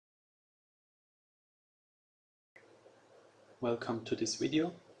Welcome to this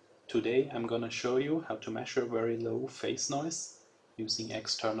video. Today I'm gonna show you how to measure very low phase noise using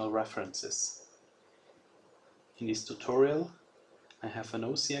external references. In this tutorial I have an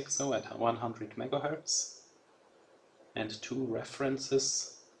OCXO at 100 MHz and two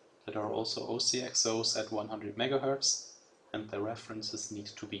references that are also OCXOs at 100 MHz, and the references need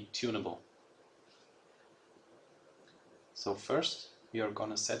to be tunable. So first we are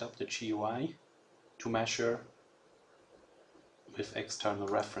gonna set up the GUI to measure with external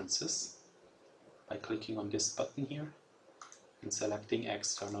references by clicking on this button here and selecting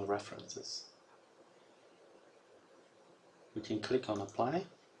external references. We can click on apply,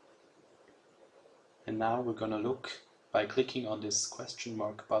 and now we're going to look by clicking on this question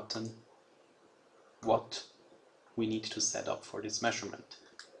mark button what we need to set up for this measurement.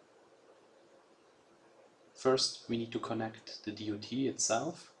 First we need to connect the DOT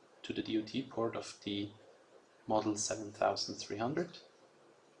itself to the DOT port of the model 7300,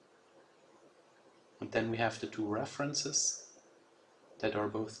 and then we have the two references that are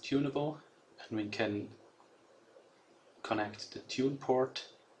both tunable, and we can connect the tune port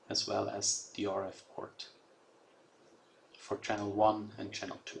as well as the RF port for channel 1 and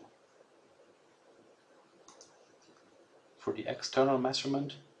channel 2. For the external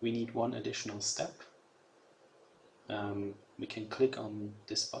measurement we need one additional step. We can click on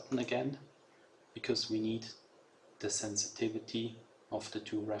this button again because we need the sensitivity of the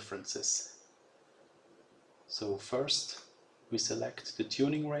two references. So first we select the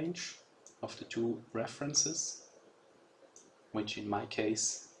tuning range of the two references, which in my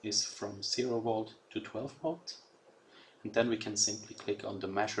case is from 0 volt to 12 volt, and then we can simply click on the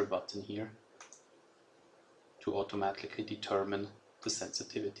measure button here to automatically determine the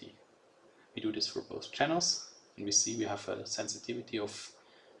sensitivity. We do this for both channels, and we see we have a sensitivity of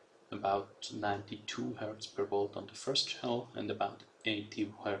about 92 Hz per volt on the first channel and about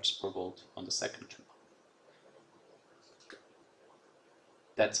 80 Hz per volt on the second channel.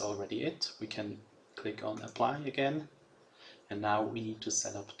 That's already it. We can click on apply again, and now we need to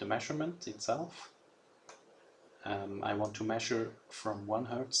set up the measurement itself. I want to measure from 1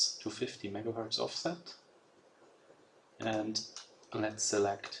 Hz to 50 MHz offset, and let's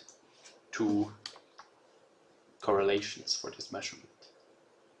select two correlations for this measurement.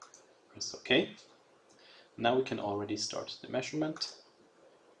 Press OK. Now we can already start the measurement.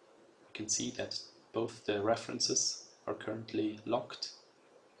 You can see that both the references are currently locked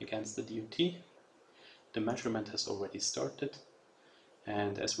against the DOT. The measurement has already started,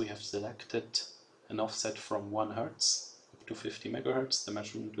 and as we have selected an offset from 1 Hz up to 50 MHz, the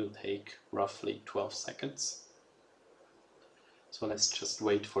measurement will take roughly 12 seconds. So let's just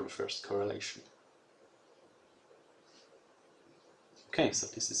wait for the first correlation. Okay, so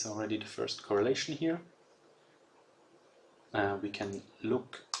this is already the first correlation here. We can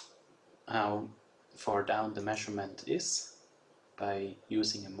look how far down the measurement is by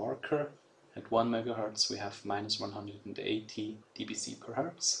using a marker. At 1 MHz we have minus 180 dBc per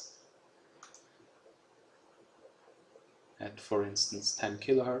Hertz. At, for instance, 10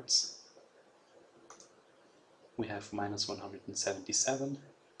 kHz we have minus 177.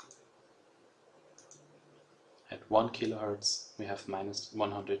 At 1 kHz we have minus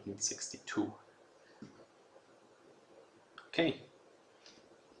 162. Okay,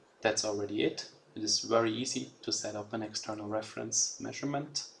 that's already it. It is very easy to set up an external reference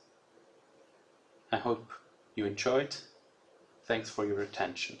measurement. I hope you enjoyed. Thanks for your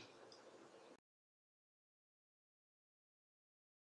attention.